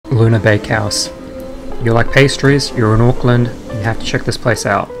Luna Bakehouse. You like pastries, you're in Auckland, you have to check this place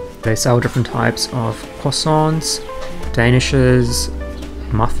out. They sell different types of croissants, danishes,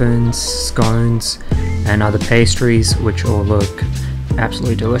 muffins, scones, and other pastries which all look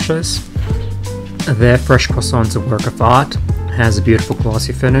absolutely delicious. Their fresh croissants are a work of art, has a beautiful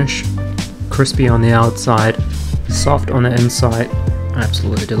glossy finish, crispy on the outside, soft on the inside,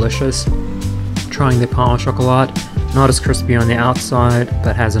 absolutely delicious. Trying the pain au chocolat, not as crispy on the outside,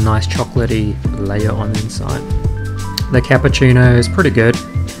 but has a nice chocolatey layer on the inside. The cappuccino is pretty good.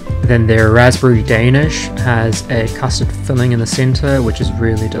 Then their raspberry Danish has a custard filling in the center, which is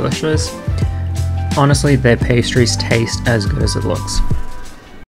really delicious. Honestly, their pastries taste as good as it looks.